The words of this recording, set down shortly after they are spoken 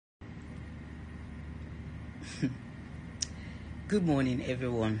Good morning,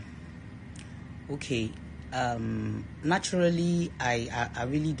 everyone. Okay, naturally, I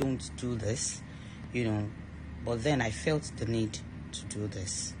really don't do this, but then I felt the need to do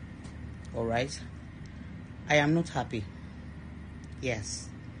this. All right, I am not happy. Yes,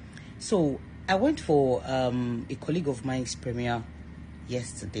 so I went for a colleague of mine's premiere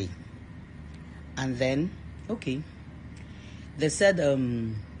yesterday, and then they said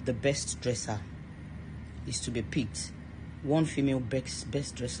the best dresser is to be picked. One female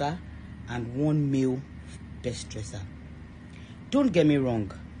best dresser and one male best dresser. Don't get me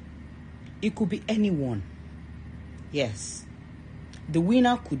wrong. It could be anyone. Yes. The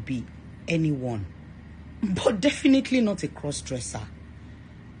winner could be anyone. But definitely not a cross-dresser.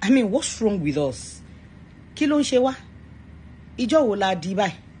 I mean, what's wrong with us? Kí ló ń ṣe wá? Ìjọ wo la di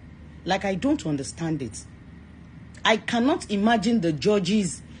báyìí? Like, I don't understand it. I cannot imagine the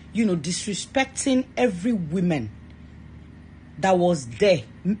judges, disrespecting every woman that was there,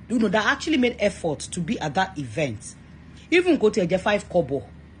 that actually made effort to be at that event. Even go to a 5 kobo,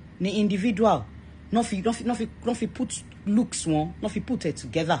 the individual, not fi put looks one, not fi put it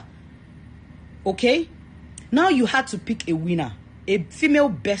together. Okay? Now you had to pick a winner, a female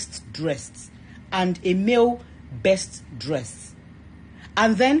best dressed and a male best dressed.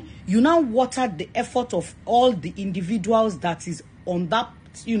 And then you now watered the effort of all the individuals that is on that,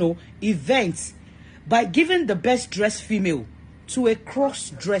 event by giving the best dressed female to a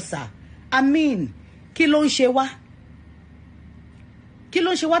cross-dresser. I mean, kí ló ń ṣe wá? Kí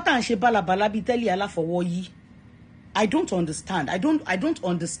ló ń ṣe wá tá ń ṣe balabala bí tẹ́lẹ̀ aláfọwọ́ yìí? I don't understand. I don't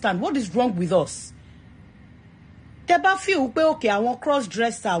understand. What is wrong with us? Tẹ́ bá feel pé okay, àwọn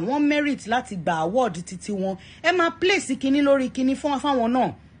cross-dresser, wọ́n merit láti gba award títí wọn. Ẹ máa place kíní lórí kíní fún àwọn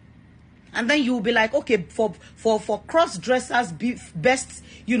náà. And then you will be like, okay, for cross-dressers best,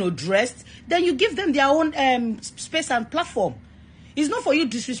 dressed, then you give them their own space and platform. It's not for you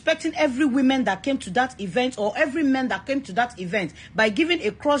disrespecting every woman that came to that event or every man that came to that event by giving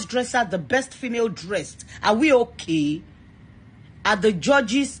a cross-dresser the best female dressed. Are we okay? Are the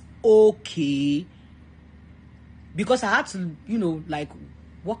judges okay? Because I had to,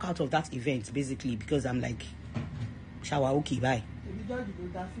 walk out of that event, basically, because I'm like, shower, okay, bye.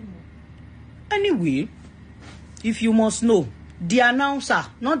 Anyway, if you must know, the announcer,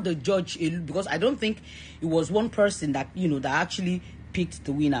 not the judge, because I don't think it was one person that, that actually picked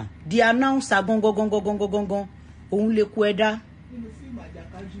the winner. The announcer, gongo, only kweda.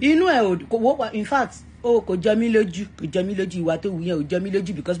 In fact, kò jẹ mí lójú ìwà tó wù yẹn ò jẹ mí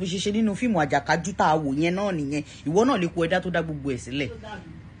lójú because bó ṣe ṣe nínú fíìmù àjàkájú tá a wò yẹn náà nìyẹn. Ìwọ náà lè kó ẹ̀dá tó dá gbogbo ẹ̀ sílẹ̀.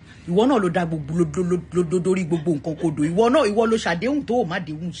 Ìwọ náà ló dá gbogbo lórí gbogbo nǹkan kodò. Ìwọ ló ṣàdéhùn tó o má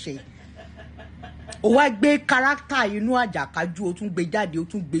déhùn ṣe. Ó wá gbé character inú àjàkájú ó tún gbé jáde ó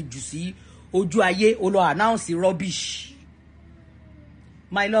tún gbé jù sí ojú ayé ó lọ announce rubbish.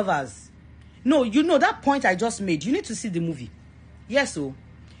 My lovers, no, that point I just made, you need to see the movie. Yes, so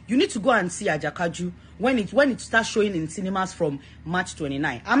you need to go and see Ajakaju when it starts showing in cinemas from March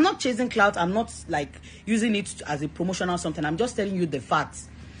 29. I'm not chasing clout. I'm not like using it as a promotion or something. I'm just telling you the facts.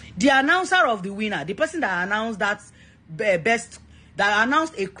 The announcer of the winner, the person that announced that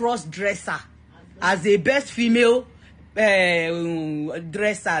announced a cross-dresser as a best female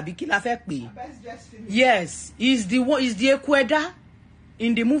dresser. Yes, is the Ekweda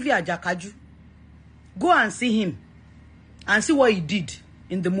in the movie Ajakaju. Go and see him and see what he did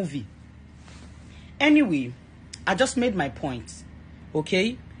in the movie. Anyway, I just made my point.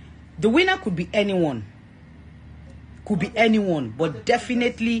 Okay? The winner could be anyone. But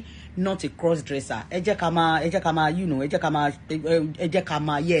definitely not a cross-dresser. Eje kama,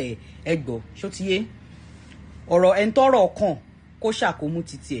 yeah, egbo. Shotiye. Oro entoro kan. Ko sha ko mu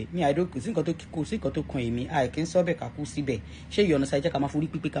titi e. Mi I don't kò sí nǹkan tó kan èmi. I can so be ka ku síbẹ̀. Ṣé you understand? Eje kama forí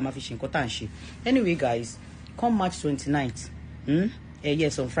pípé kama fi ṣe nǹkan tá ń ṣe. Anyway, guys, come March 29th.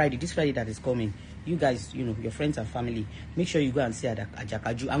 Yes, on Friday, this Friday that is coming, you guys, your friends and family, make sure you go and see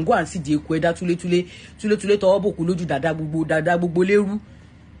Ajakaju and go and see the Ekweda tule to oboku loju dada gbogbo leru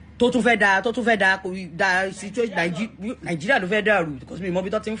tó tún fẹ́ da situation Nigeria ló fẹ́ dàrú because me mo bi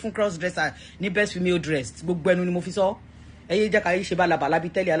tó tin fún cross dresser ní best female dressed gbogbo ẹnu ni mo fi sọ ẹ yé jẹ́ ká yé ṣe balabala bí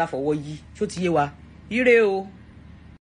tẹ́lẹ̀ aláfọwọ́ yìí ṣó ti yé wa ire o.